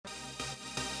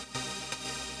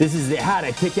This is the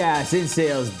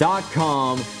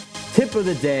howtokickassinsales.com tip of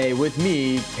the day with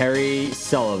me, Kerry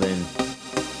Sullivan.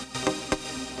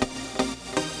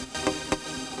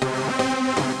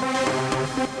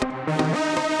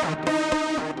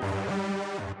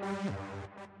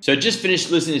 So I just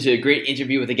finished listening to a great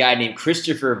interview with a guy named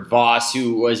Christopher Voss,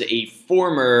 who was a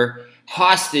former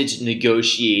hostage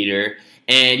negotiator.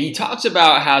 And he talks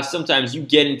about how sometimes you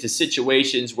get into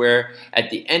situations where at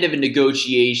the end of a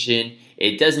negotiation,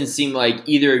 it doesn't seem like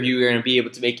either of you are going to be able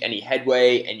to make any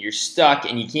headway, and you're stuck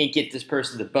and you can't get this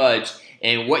person to budge.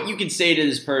 And what you can say to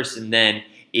this person then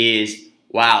is,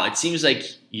 wow, it seems like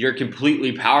you're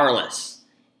completely powerless.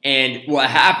 And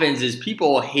what happens is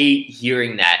people hate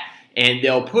hearing that. And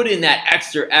they'll put in that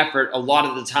extra effort a lot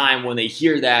of the time when they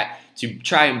hear that to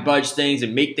try and budge things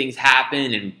and make things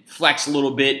happen and flex a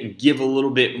little bit and give a little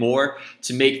bit more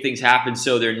to make things happen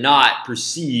so they're not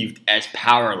perceived as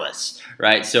powerless,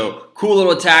 right? So cool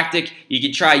little tactic you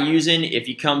can try using if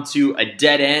you come to a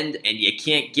dead end and you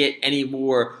can't get any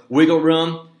more wiggle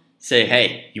room. Say,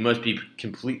 hey, you must be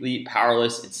completely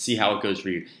powerless, and see how it goes for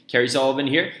you. Kerry Sullivan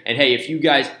here. And hey, if you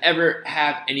guys ever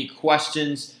have any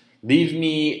questions, leave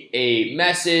me a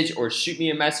message or shoot me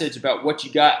a message about what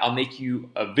you got. I'll make you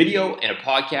a video and a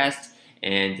podcast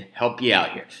and help you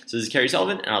out here. So this is Kerry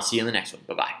Sullivan, and I'll see you in the next one.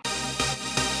 Bye-bye.